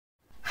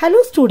Hello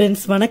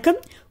students, வணக்கம்.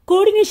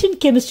 Coordination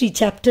Chemistry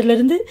chapter ல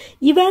இருந்து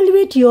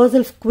evaluate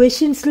yourself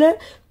questionsல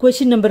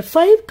question number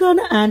 5 கான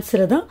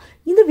ஆன்சரை தான்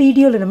இந்த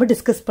வீடியோல நம்ம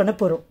டிஸ்கஸ் பண்ண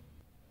போறோம்.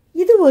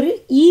 இது ஒரு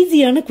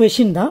ஈஸியான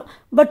question தான்,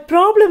 பட்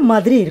ப்ராப்ளம்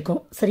மாதிரி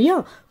இருக்கும். சரியா?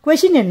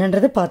 question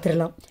என்னன்றதை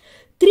பார்த்துடலாம்.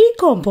 3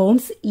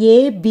 compounds A,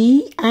 B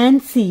and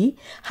C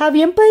have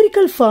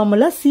empirical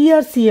formula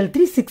CrCl3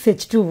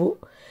 6H2O.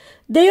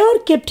 They are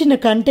kept in a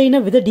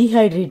container with a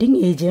dehydrating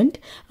agent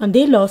and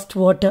they lost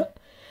water.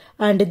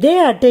 And they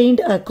attained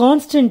a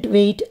constant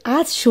weight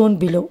as shown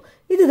below.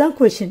 இதுதான்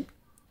question.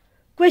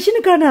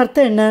 questionக்கான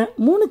அர்த்தம் என்ன?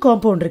 3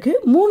 compound இருக்கு,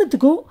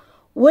 மூணுத்துக்கும்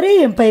ஒரே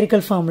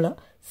empirical formula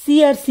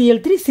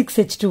CrCl3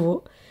 6H2O.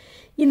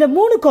 இந்த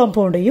 3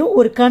 காம்பவுண்டையும்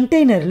ஒரு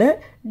கண்டெய்னரில்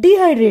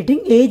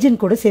dehydrating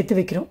agent கூட சேர்த்து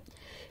வைக்கிறோம்.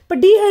 இப்போ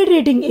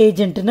டீஹைட்ரேட்டிங்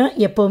ஏஜென்ட்னா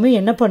எப்போவுமே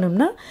என்ன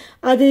பண்ணும்னா,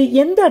 அது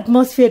எந்த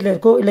அட்மாஸ்பியரில்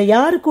இருக்கோ இல்லை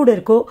யாரு கூட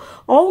இருக்கோ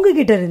அவங்க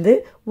கிட்ட இருந்து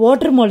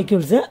வாட்டர்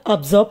மாலிக்யூல்ஸை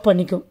அப்சார்ப்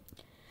பண்ணிக்கும்.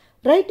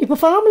 ரைட், இப்போ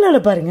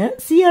ஃபார்முலாவில் பாருங்கள்,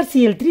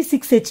 CrCl3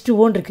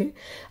 6H2O இருக்கு.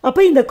 அப்போ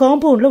இந்த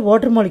காம்பவுண்டில்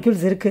வாட்டர்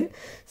மாலிக்யூல்ஸ் இருக்குது.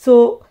 ஸோ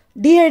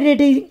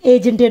டீஹைட்ரேட்டிங்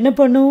ஏஜென்ட் என்ன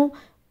பண்ணும்?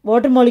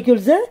 வாட்டர்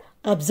மாலிக்யூல்ஸை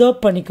அப்சார்ப்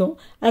பண்ணிக்கும்.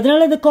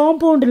 அதனால் இந்த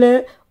காம்பவுண்டில்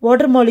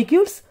water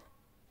molecules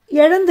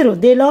இழந்துரும்.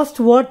 They lost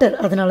water.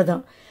 அதனால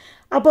தான்.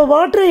 அப்போ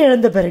வாட்டரை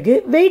இழந்த பிறகு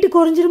வெயிட்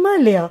குறைஞ்சிருமா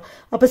இல்லையா?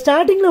 அப்போ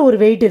ஸ்டார்டிங்கில் ஒரு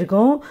வெயிட்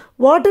இருக்கும்,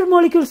 வாட்டர்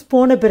மாலிக்யூல்ஸ்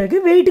போன பிறகு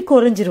வெயிட்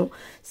குறைஞ்சிரும்.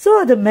 ஸோ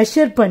அதை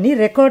மெஷர் பண்ணி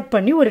ரெக்கார்ட்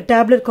பண்ணி ஒரு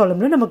டேப்லெட்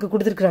காலமில் நமக்கு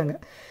கொடுத்துருக்குறாங்க.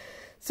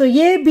 So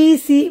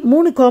ABC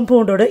 3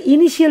 காம்பவுண்டோட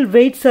initial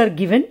weights R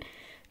given.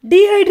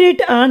 Dehydrate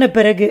ஆன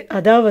பிறகு,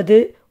 அதாவது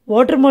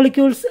வாட்டர்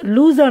மாலிக்யூல்ஸ்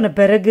லூஸ் ஆன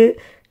பிறகு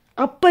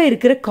அப்போ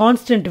இருக்கிற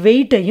கான்ஸ்டன்ட்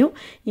வெயிட்டையும்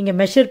இங்கே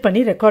மெஷர்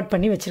பண்ணி ரெக்கார்ட்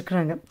பண்ணி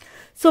வச்சுருக்குறாங்க.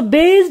 So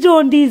based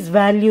on these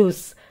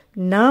values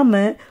நாம்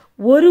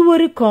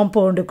ஒரு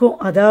காம்பவுண்டுக்கும்,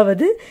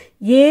 அதாவது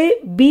ஏ,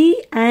 பி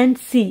அண்ட்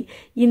சி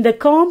இந்த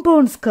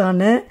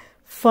காம்பவுண்ட்ஸ்க்கான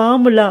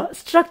ஃபார்முலா,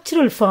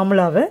 ஸ்ட்ரக்சரல்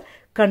ஃபார்முலாவை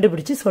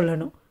கண்டுபிடிச்சு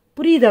சொல்லணும்.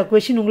 புரியுதா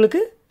கொஷின்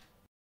உங்களுக்கு?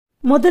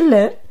 முதல்ல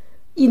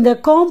இந்த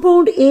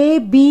காம்பவுண்ட்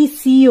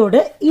ஏபிசியோட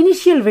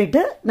இனிஷியல்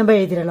வெயிட்டை நம்ம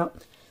எழுதிடலாம்.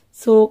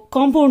 ஸோ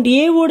காம்பவுண்ட்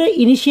ஏவோட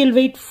initial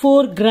wait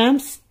 4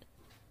 grams.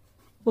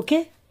 Okay,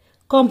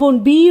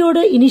 compound பியோட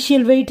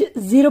இனிஷியல் வெயிட்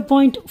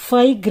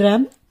 0.5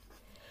 gram.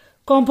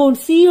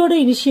 காம்பவுண்ட் சியோட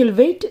initial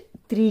wait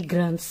 3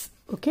 grams.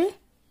 Okay,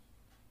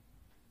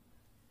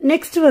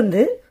 next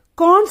வந்து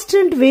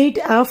கான்ஸ்டன்ட் வெயிட்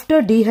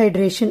ஆஃப்டர்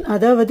டீஹைட்ரேஷன்,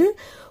 அதாவது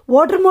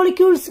வாட்டர்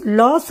மாலிக்யூல்ஸ்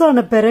லாஸ் ஆன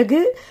பிறகு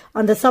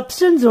அந்த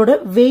சப்ஸ்டன்ஸோட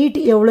வெயிட்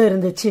எவ்வளோ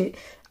இருந்துச்சு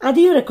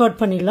அதையும் ரெக்கார்ட்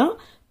பண்ணிடலாம்.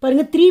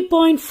 பாருங்க,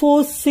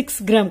 3.46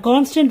 gram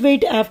constant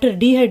wait after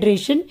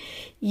dehydration.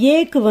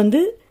 ஏக்கு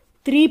வந்து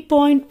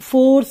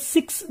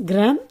 3.46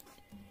 gram,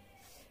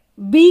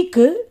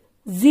 பிக்கு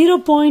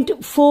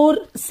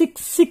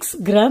 0.466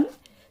 gram,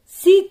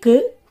 சிக்கு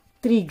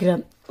 3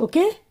 gram.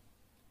 ஓகே,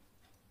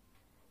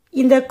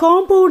 இந்த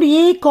காம்பவுண்ட்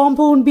ஏ,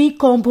 compound B,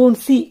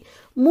 compound C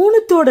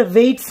மூணுத்தோட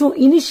வெயிட்ஸும்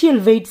initial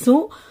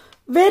வெயிட்ஸும்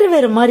வேறு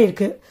வேறு மாதிரி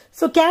இருக்கு.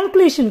 ஸோ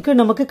கேல்குலேஷனுக்கு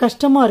நமக்கு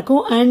கஷ்டமாக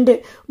இருக்கும் அண்ட்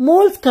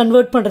மோல்ஸ்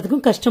கன்வெர்ட்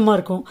பண்ணுறதுக்கும் கஷ்டமாக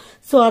இருக்கும்.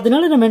 ஸோ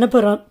அதனால நம்ம என்ன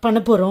பண்ண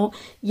போகிறோம்,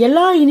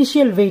 எல்லா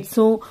இனிஷியல்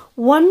வெயிட்ஸும்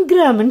 1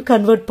 gramன்னு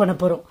கன்வெர்ட் பண்ண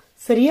போகிறோம்.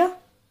 சரியா?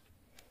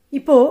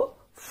 இப்போ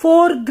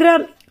 4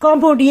 gram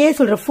காம்பவுண்ட் ஏ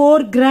சொல்கிற 4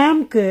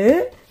 gramக்கு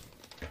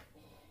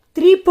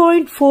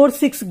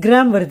 3.46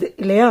 gram வருது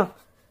இல்லையா?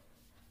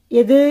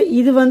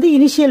 இது வந்து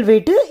இனிஷியல்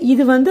வெயிட்டு,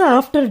 இது வந்து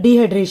ஆஃப்டர்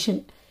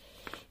டீஹைட்ரேஷன்.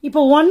 இப்போ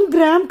 1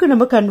 gramக்கு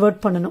நம்ம கன்வெர்ட்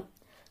பண்ணணும்.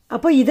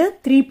 அப்போ இதை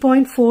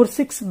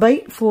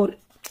 3.46/4.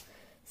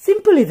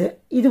 சிம்பிள்.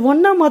 இது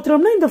ஒன்னா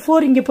மாத்திரம்னா இந்த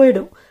 4 இங்கே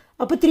போயிடும்.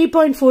 அப்போ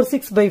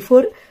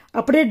 3.46/4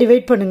 அப்படியே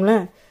டிவைட்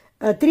பண்ணுங்களேன்.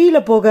 3ல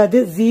போகாது,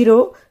 0,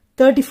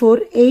 34,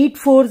 8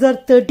 4s are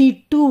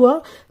 32,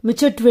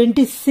 மிச்சம்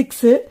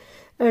 26.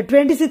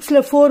 26ல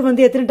 4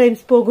 வந்து எத்தனை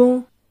டைம்ஸ் போகும்?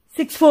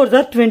 6 4s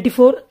are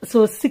 24, so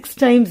 6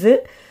 times.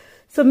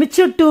 So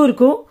மிச்சம் 2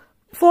 இருக்கும்.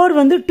 4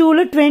 வந்து 2ல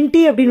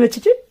 20 அப்படின்னு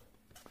வச்சுட்டு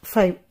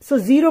 5. ஸோ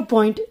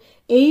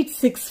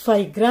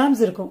 0.865 grams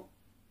இருக்கும்.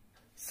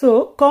 ஸோ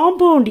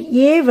காம்பவுண்ட்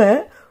ஏவை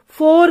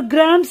 4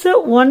 grams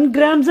 1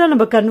 grams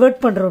நம்ம கன்வெர்ட்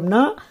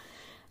பண்றோம்னா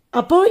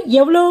அப்போ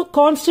எவ்வளோ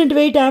கான்ஸ்டன்ட்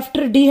வெயிட்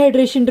ஆஃப்டர்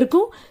டீஹைட்ரேஷன்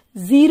இருக்கும்?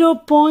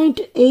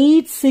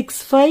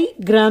 0.865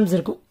 grams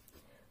இருக்கும்.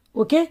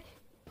 Okay,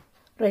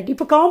 right.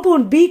 இப்போ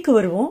காம்பவுண்ட் பிக்கு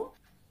வருவோம்.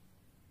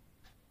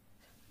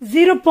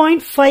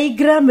 0.5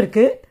 gram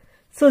இருக்கு.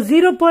 So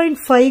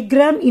 0.5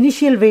 gram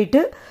initial wait,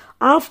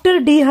 after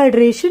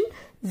dehydration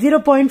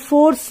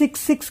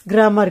 0.466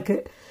 gram இருக்கு.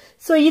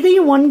 ஸோ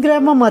இதையும் 1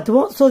 gram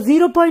மாற்றுவோம். ஸோ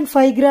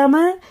 0.5 gram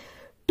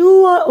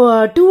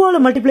 2ஆல்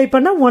மல்டிப்ளை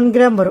பண்ணால் 1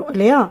 gram வரும்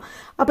இல்லையா?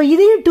 அப்போ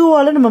இதையும்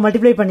 2ஆல் நம்ம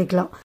மல்டிப்ளை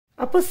பண்ணிக்கலாம்.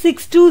 அப்போ 6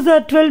 2s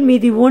are 12,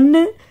 மீதி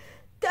 1,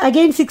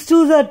 again 6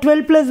 2s are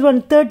 12 plus 1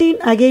 13,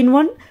 again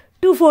 1,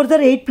 2 4s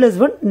are 8 plus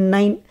 1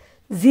 9,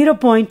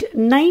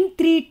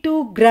 0.932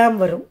 gram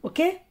வரும்.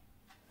 ஓகே,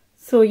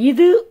 ஸோ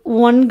இது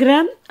 1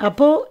 gram,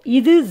 அப்போ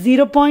இது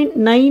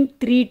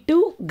 0.932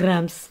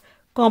 grams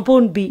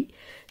compound B.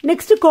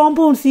 Next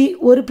compound C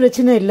ஒரு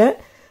பிரச்சனை இல்லை.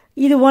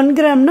 இது 1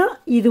 gramனா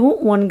இதுவும்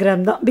 1 gram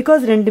தான்,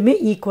 பிகாஸ் ரெண்டுமே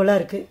ஈக்குவலாக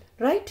இருக்கு.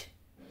 ரைட்?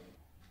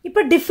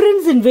 இப்போ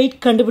டிஃபரன்ஸ் இன் வெயிட்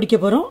கண்டுபிடிக்க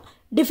போகிறோம்.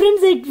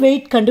 டிஃபரன்ஸ் இன்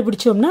வெயிட்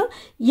கண்டுபிடிச்சோம்னா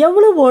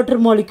எவ்வளோ வாட்டர்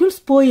மாலிக்யூல்ஸ்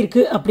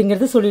போயிருக்கு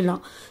அப்படிங்கிறத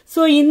சொல்லிடலாம். ஸோ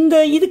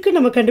இதுக்கு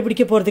நம்ம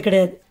கண்டுபிடிக்க போகிறது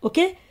கிடையாது.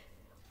 ஓகே,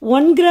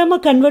 1 கிராமை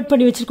கன்வெர்ட்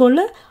பண்ணி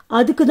வச்சுருக்கோம்ல,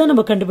 அதுக்கு தான்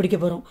நம்ம கண்டுபிடிக்க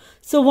போகிறோம்.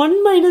 ஸோ 1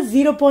 -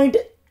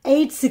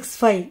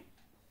 0.865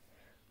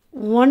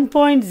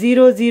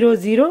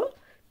 1.000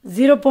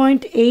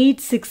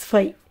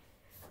 0.865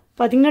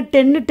 பார்த்தீங்கன்னா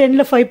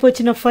 10ல் 5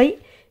 போச்சுன்னா 5,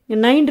 இங்கே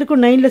 9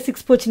 இருக்கும், 9ல்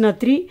 6 போச்சுன்னா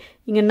 3,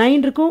 இங்கே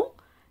 9 இருக்கும்,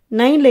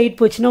 9ல் 8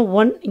 போச்சுன்னா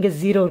 1, இங்கே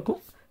 0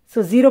 இருக்கும். So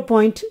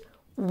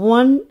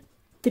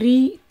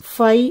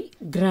 0.135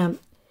 gram.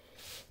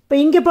 இப்போ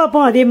இங்கே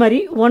பார்ப்போம் அதே மாதிரி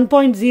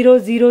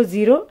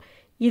 1.000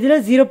 இதில்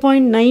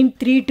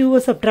 0.932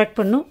 சப்ட்ராக்ட்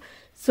பண்ணும்.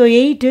 ஸோ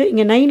 8,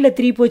 இங்கே 9ல்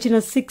 3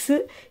 போச்சுன்னா 6,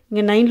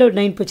 இங்கே 9ல்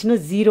 9 போச்சுன்னா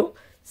 0.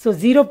 So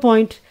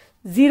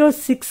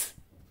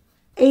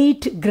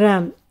 0.068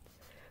 gram.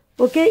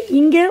 ஓகே,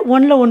 இங்கே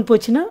 1ல் 1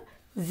 போச்சுன்னா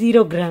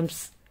 0 கிராம்ஸ்.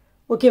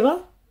 ஓகேவா?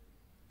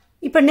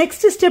 இப்போ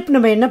நெக்ஸ்ட் ஸ்டெப்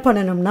நம்ம என்ன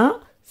பண்ணணும்னா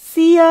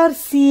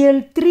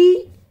CrCl3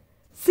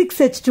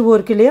 6H2O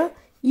இருக்கு இல்லையா,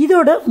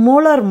 இதோட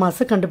மோலார்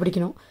மாஸை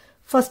கண்டுபிடிக்கணும்.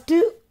 ஃபஸ்ட்டு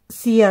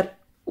Cr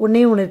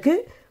ஒன்று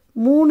இருக்குது,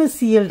 3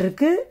 Cl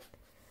இருக்குது,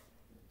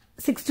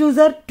 6 2s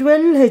are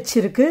 12H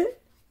இருக்குது,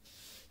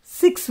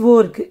 6O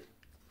இருக்குது.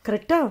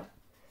 கரெக்டா?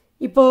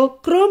 இப்போது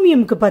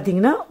குரோமியமுக்கு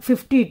பார்த்தீங்கன்னா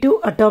 52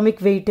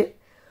 அட்டாமிக் வெயிட்டு,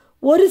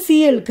 ஒரு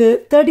Clக்கு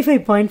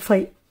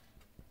 35.5.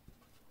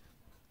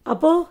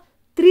 அப்போது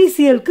 3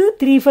 Clக்கு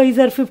 3 5s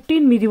are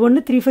 15, மீதி 1,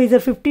 3 5s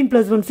are 15 +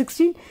 1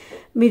 16,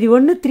 மீதி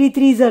 1, 3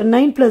 3s are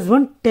 9 +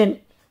 1 10.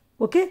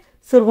 Okay,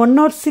 so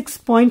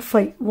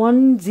 106.5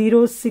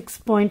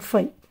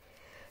 106.5.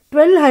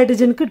 12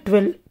 ஹைட்ரஜனுக்கு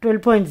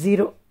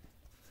 12.0.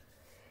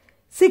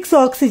 6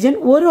 oxygen,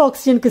 ஒரு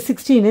ஆக்சிஜனுக்கு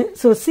 16,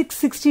 ஸோ 6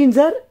 16s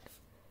are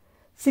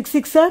 6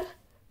 6 are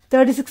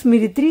 36,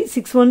 மீதி 3,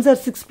 6 1s are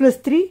 6 +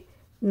 3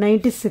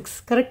 96.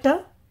 கரெக்டா?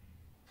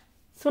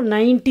 ஸோ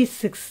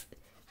 96.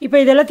 இப்போ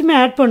இது எல்லாத்தையுமே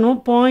ஆட் பண்ணுவோம்.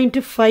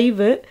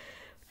 0.5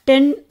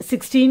 10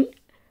 16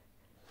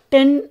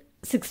 10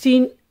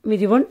 16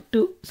 மீதி 1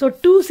 2, ஸோ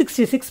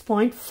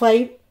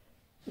 266.5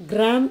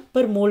 கிராம்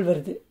per மோல்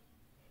வருது.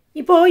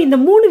 இப்போது இந்த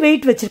 3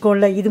 வெயிட்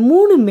வச்சுருக்கோம்ல, இது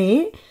 3மே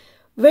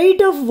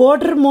weight of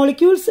water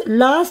molecules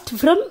last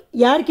from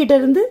யார்கிட்ட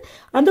இருந்து,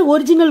 அந்த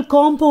ஒரிஜினல்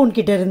காம்பவுண்ட்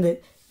கிட்ட இருந்து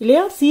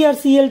இல்லையா,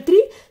 CrCl3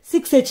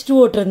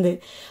 6H2O இருந்து.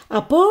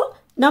 அப்போது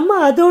நம்ம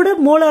அதோட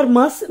மோலார்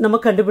மாஸ் நம்ம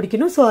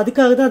கண்டுபிடிக்கணும். ஸோ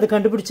அதுக்காக தான் அதை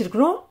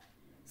கண்டுபிடிச்சிருக்கிறோம்.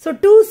 ஸோ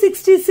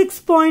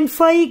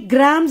 266.5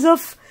 கிராம்ஸ்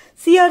ஆஃப்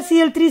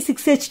CrCl3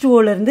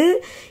 6H2Oலேருந்து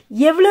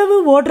எவ்வளவு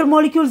வாட்டர்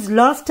மாலிக்யூல்ஸ்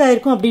லாஸ்ட்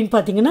ஆயிருக்கும் அப்படின்னு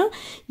பார்த்தீங்கன்னா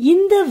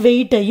இந்த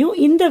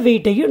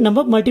வெயிட்டையும் நம்ம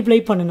மல்டிப்ளை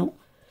பண்ணணும்.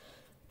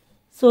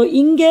 ஸோ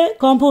இங்கே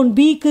காம்பவுண்ட்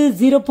பிக்கு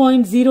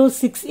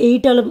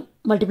 0.068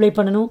 மல்டிப்ளை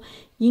பண்ணணும்,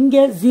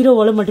 இங்கே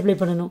 0 மல்டிப்ளை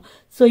பண்ணணும்.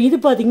 ஸோ இது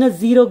பார்த்தீங்கன்னா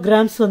 0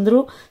 கிராம்ஸ்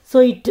வந்துடும். So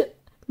it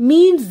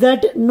means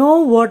that no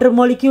water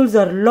molecules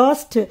R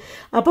last.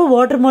 அப்போ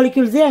வாட்டர்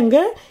மாலிக்யூல்ஸே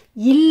அங்கே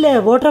இல்லை,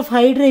 வாட்டர் ஆஃப்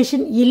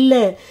ஹைட்ரேஷன்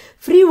இல்லை,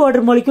 ஃப்ரீ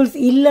வாட்டர் மாலிக்யூல்ஸ்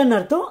இல்லைன்னு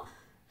அர்த்தம்.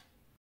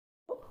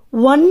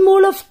 1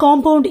 மோல் ஆஃப்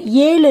காம்பவுண்ட்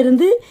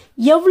ஏலேருந்து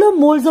எவ்வளோ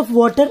மோல்ஸ் ஆஃப்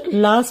வாட்டர்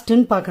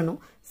லாஸ்ட்ன்னு பார்க்கணும்.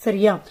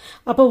 சரியா?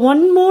 அப்போ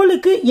 1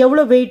 மோலுக்கு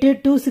எவ்வளோ வெயிட்டு,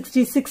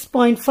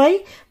 266.5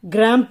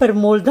 கிராம் per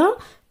மோல் தான்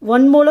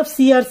 1 மோல் ஆஃப்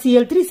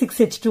CrCl3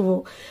 6H2O.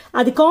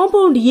 அது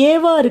காம்பவுண்ட்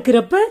ஏவா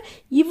இருக்கிறப்ப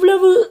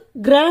இவ்வளவு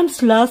கிராம்ஸ்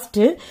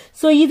லாஸ்ட்டு.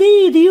 ஸோ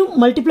இதையும்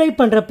மல்டிப்ளை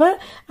பண்ணுறப்ப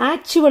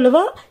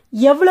ஆக்சுவலவா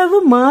எவ்வளவு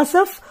mass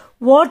of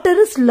water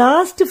is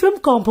last from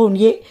compound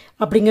ஏ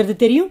அப்படிங்கிறது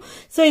தெரியும்.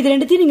 ஸோ இது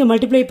ரெண்டுத்தையும் நீங்கள்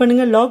மல்டிப்ளை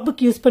பண்ணுங்க. லாக்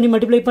புக் யூஸ் பண்ணி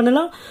மல்டிப்ளை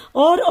பண்ணலாம்,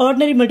 ஆர்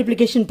ஆர்டினரி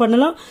மல்டிப்ளிகேஷன்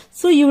பண்ணலாம்.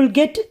 So you will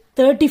get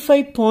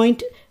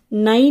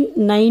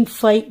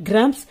 35.995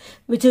 grams,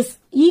 which is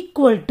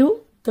equal to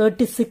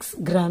 36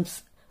 grams.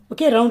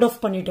 Okay, round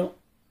of பண்ணிட்டோம்.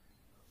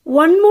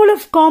 1 mole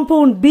of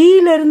compound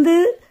பியிலிருந்து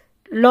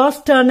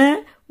லாஸ்டான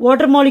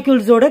water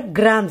மாலிக்யூல்ஸோட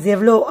grams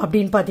எவ்வளோ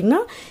அப்படின்னு பார்த்தீங்கன்னா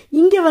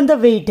இங்கே வந்த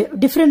வெயிட்,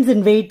 டிஃபரன்ஸ்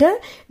இன் வெயிட்டை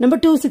நம்ம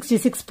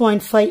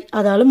 266.5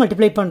 அதால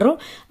மல்டிப்ளை பண்ணுறோம்.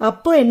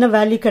 அப்போ என்ன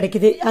வேல்யூ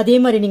கிடைக்குது, அதே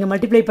மாதிரி நீங்கள்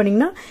மல்டிப்ளை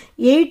பண்ணிங்கன்னா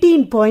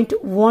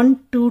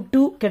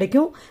 18.122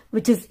 கிடைக்கும்,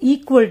 விச் இஸ்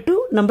ஈக்குவல் டு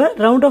நம்ம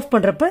ரவுண்ட் ஆஃப்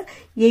பண்ணுறப்ப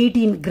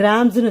 18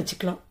 கிராம்ஸ்ன்னு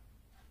வச்சுக்கலாம்.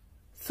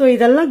 ஸோ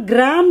இதெல்லாம்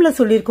கிராமில்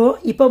சொல்லியிருக்கோம்.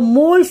 இப்போ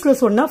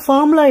மோல்ஸில் சொன்னால்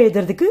ஃபார்முலா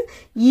எழுதுறதுக்கு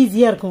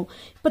ஈஸியாக இருக்கும்.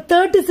 இப்போ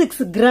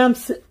 36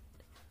 கிராம்ஸ்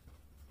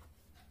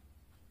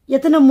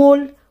எத்தனை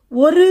மோல்,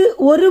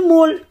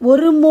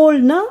 ஒரு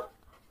மோல்னா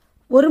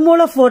 1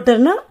 மோல் ஆஃப்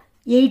வாட்டர்னா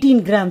 18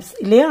 கிராம்ஸ்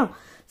இல்லையா.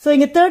 ஸோ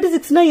இங்கே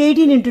 36னா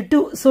 18 × 2,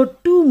 ஸோ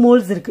 2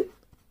 மோல்ஸ் இருக்கு.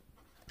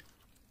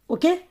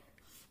 ஓகே,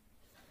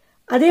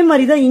 அதே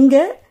மாதிரி தான்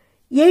இங்கே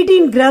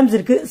 18 கிராம்ஸ்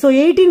இருக்கு. ஸோ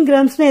 18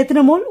 கிராம்ஸ்னா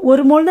எத்தனை mole,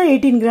 1 மோல்னா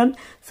 18 gram.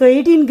 So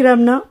 18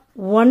 கிராம்னா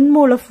 1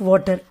 mole of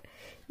water.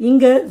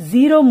 இங்கே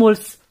 0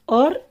 moles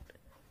R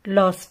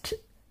last.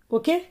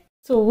 Okay,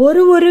 so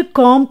ஒரு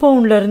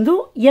காம்பவுண்ட்ல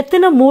இருந்தும்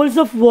எத்தனை மோல்ஸ்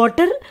ஆஃப்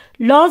வாட்டர்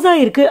லாஸ்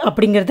ஆயிருக்கு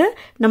அப்படிங்கிறத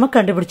நம்ம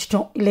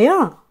கண்டுபிடிச்சிட்டோம் இல்லையா.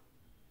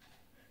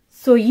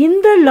 ஸோ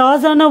இந்த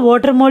லாஸ் ஆன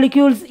வாட்டர்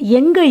மாலிக்யூல்ஸ்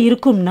எங்கே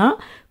இருக்கும்னா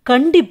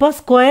கண்டிப்பாக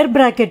ஸ்கொயர்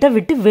பிராக்கெட்டை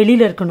விட்டு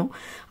வெளியில் இருக்கணும்.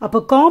 அப்போ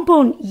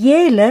காம்பவுண்ட்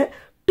ஏல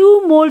 2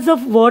 moles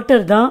of water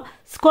தான்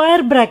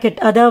ஸ்கொயர் பிராக்கெட்,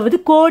 அதாவது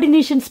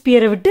கோஆர்டினேஷன்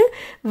ஸ்பியரை விட்டு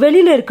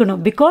வெளியில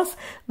இருக்கணும். பிகாஸ்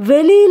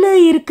வெளியில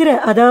இருக்கிற,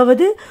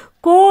 அதாவது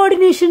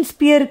கோஆர்டினேஷன்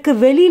ஸ்பியருக்கு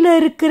வெளியில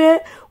இருக்கிற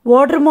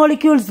வாட்டர்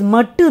மாலிக்யூல்ஸ்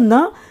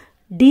மட்டும்தான்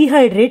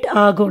டீஹைட்ரேட்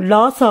ஆகும்,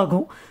 லாஸ்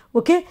ஆகும்.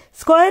 ஓகே,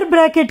 ஸ்கொயர்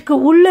பிராக்கெட்க்கு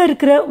உள்ள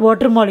இருக்கிற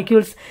வாட்டர்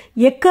மாலிக்யூல்ஸ்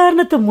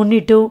எக்காரணத்தை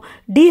முன்னிட்டும்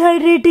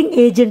டீஹைட்ரேட்டிங்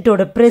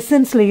ஏஜென்ட்டோட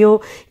ப்ரெசன்ஸ்லையோ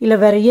இல்லை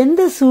வேற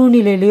எந்த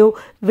சூழ்நிலையிலையோ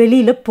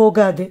வெளியில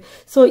போகாது.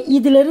 ஸோ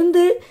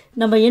இதிலிருந்து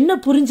நம்ம என்ன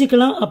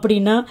புரிஞ்சுக்கலாம்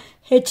அப்படின்னா,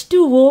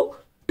 H2O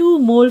 2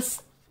 moles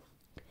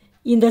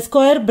இந்த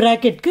ஸ்கொயர்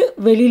பிராக்கெட்க்கு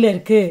வெளியில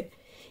இருக்கு.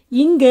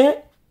 இங்க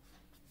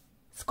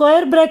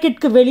ஸ்கொயர்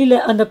பிராக்கெட்க்கு வெளியில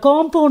அந்த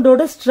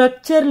காம்பவுண்டோட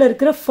ஸ்ட்ரக்சர்ல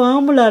இருக்கிற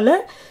ஃபார்முலால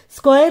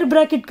ஸ்கொயர்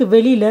பிராக்கெட்க்கு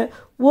வெளியில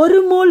 1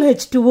 மோல்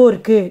H2O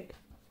இருக்கு.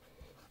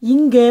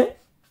 இங்க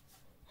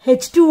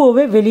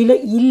H2Oவே வெளியில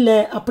இல்லை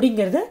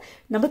அப்படிங்கிறத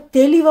நம்ம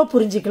தெளிவா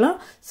புரிஞ்சுக்கலாம்.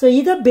 ஸோ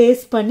இதை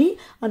பேஸ் பண்ணி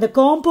அந்த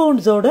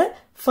காம்பவுண்ட்ஸோட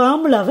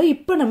ஃபார்முலாவை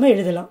இப்போ நம்ம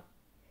எழுதலாம்.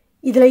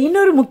 இதுல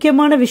இன்னொரு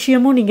முக்கியமான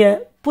விஷயமும் நீங்க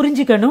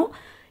புரிஞ்சுக்கணும்.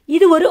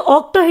 இது ஒரு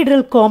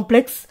ஆக்டாஹைட்ரல்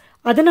காம்ப்ளெக்ஸ்,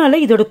 அதனால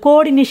இதோட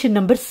கோஆர்டினேஷன்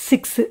நம்பர்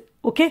 6.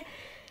 ஓகே,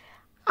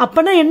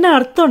 அப்பனா என்ன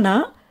அர்த்தம்னா,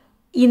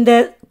 இந்த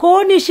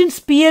கோஆர்டினேஷன்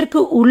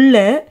ஸ்பியருக்கு உள்ள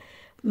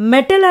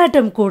மெட்டல்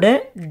ஆட்டம் கூட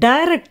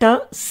டைரக்டா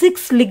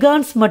 6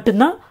 லிகான்ஸ்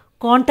மட்டும்தான்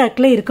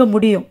கான்டாக்ட்ல இருக்க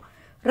முடியும்.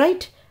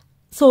 ரைட்?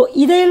 ஸோ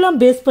இதையெல்லாம்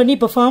பேஸ் பண்ணி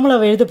இப்போ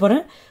ஃபார்முலாவை எழுத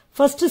போறேன்.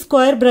 First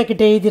square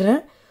bracket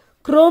எழுதிடுறேன்.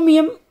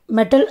 Chromium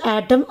metal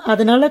ஆட்டம்,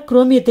 அதனால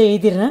குரோமியத்தை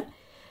எழுதிடுறேன்.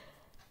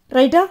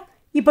 ரைட்டா?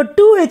 இப்போ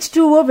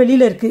 2H2O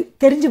வெளியில இருக்கு,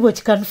 தெரிஞ்சு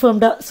போச்சு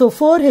கன்ஃபார்ம்டா. ஸோ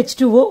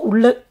 4H2O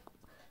உள்ள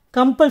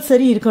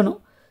கம்பல்சரி இருக்கணும்.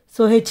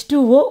 ஸோ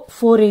H2O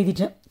 4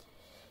 எழுதிட்டேன்.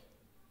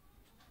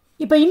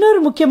 இப்போ இன்னொரு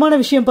முக்கியமான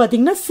விஷயம்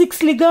பார்த்தீங்கன்னா, 6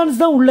 லிகான்ஸ்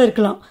தான் உள்ள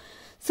இருக்கலாம்.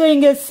 ஸோ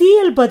இங்க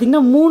Cl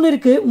பார்த்தீங்கன்னா 3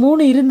 இருக்கு.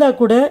 3 இருந்தா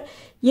கூட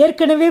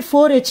ஏற்கனவே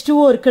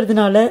 4H2O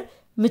இருக்கிறதுனால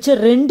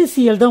மிச்சம் 2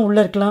 Cl தான் உள்ள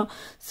இருக்கலாம்.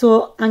 ஸோ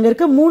அங்க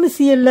இருக்க 3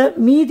 Clல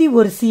மீதி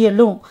ஒரு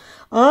Clலும்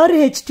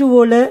 6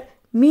 H2Oல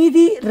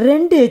மீதி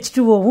 2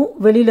 H2Oவும்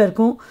வெளியில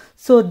இருக்கும்.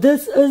 So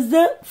this is the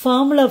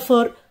formula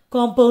for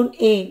compound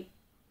A.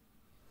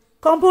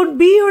 Compound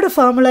B யோட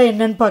ஃபார்முலா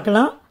என்னன்னு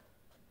பார்க்கலாம்.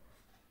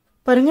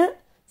 பாருங்க,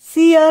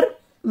 Cr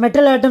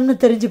மெட்டல் ஆட்டம்னு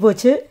தெரிஞ்சு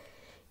போச்சு.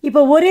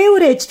 இப்போ ஒரே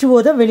ஒரு H2O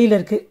தான் வெளியில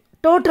இருக்கு.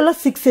 டோட்டலா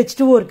 6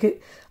 H2O இருக்கு.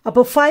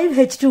 அப்போ 5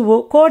 H2O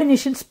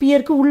கோஆர்டினேஷன்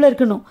ஸ்பியருக்கு உள்ள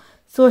இருக்கணும்.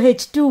 So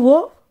H2O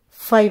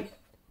 5.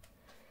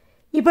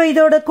 இப்போ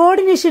இதோட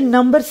கோஆர்டினேஷன்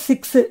நம்பர்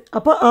 6.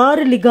 அப்போ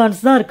 6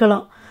 லிகான்ஸ் தான்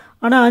இருக்கலாம்.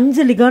 ஆனால்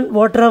 5 லிகான்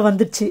வாட்டரா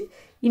வந்துடுச்சு.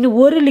 இன்னும்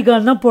 1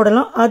 லிகான் தான்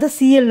போடலாம். அதை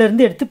Cl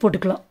இருந்து எடுத்து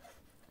போட்டுக்கலாம்.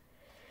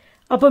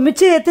 அப்போ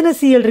மிச்சம் எத்தனை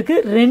Cl இருக்கு?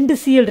 2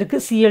 Cl இருக்கு.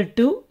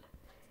 Cl2.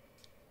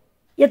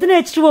 எத்தனை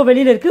H2O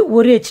வெளியில இருக்கு?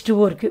 ஒரு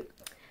H2O இருக்கு.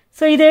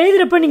 ஸோ இதை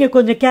எழுதுறப்ப நீங்க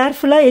கொஞ்சம்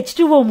கேர்ஃபுல்லா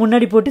H2O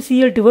முன்னாடி போட்டு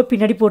Cl2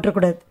 பின்னாடி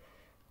போட்டக்கூடாது.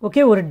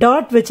 ஓகே, ஒரு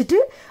டாட் வச்சுட்டு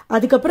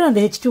அதுக்கப்புறம் அந்த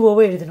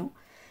H2Oவை எழுதணும்.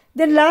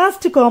 தென்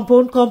லாஸ்ட்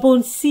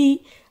காம்பவுண்ட் C,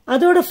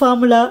 அதோட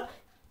ஃபார்முலா.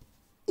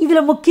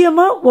 இதுல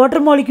முக்கியமா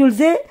வாட்டர்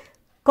மாலிக்யூல்ஸே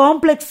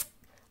காம்ப்ளெக்ஸ்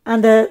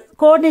அந்த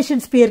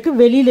கோஆர்டினேஷன் ஸ்பியருக்கு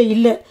வெளியில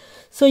இல்லை.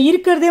 ஸோ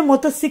இருக்கிறதே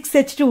மொத்தம்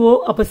 6 H2O.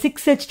 அப்போ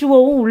 6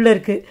 H2Oவும் உள்ள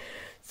இருக்கு.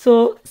 ஸோ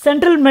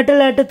சென்ட்ரல்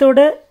மெட்டல் ஆட்டத்தோட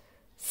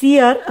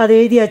Cr அதை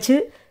எழுதியாச்சு.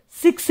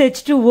 6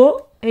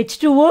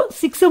 H2O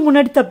 6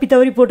 முன்னாடி தப்பி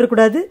தவறி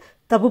போட்டுறக்கூடாது,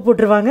 தப்பு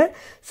போட்டுருவாங்க.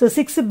 ஸோ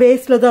 6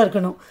 பேஸ்ல தான்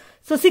இருக்கணும்.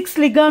 ஸோ 6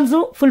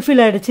 லிகான்ஸும்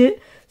ஃபுல்ஃபில் ஆயிடுச்சு.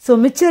 ஸோ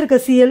மிச்சம் இருக்க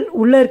Cl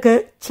உள்ள இருக்க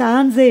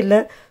சான்ஸே இல்லை.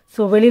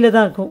 ஸோ வெளியில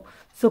தான் இருக்கும்.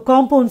 ஸோ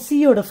காம்பவுண்ட்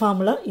C யோட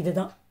ஃபார்முலா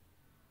இதுதான்.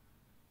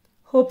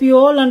 Hope you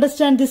all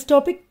understand this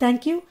topic.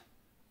 Thank you.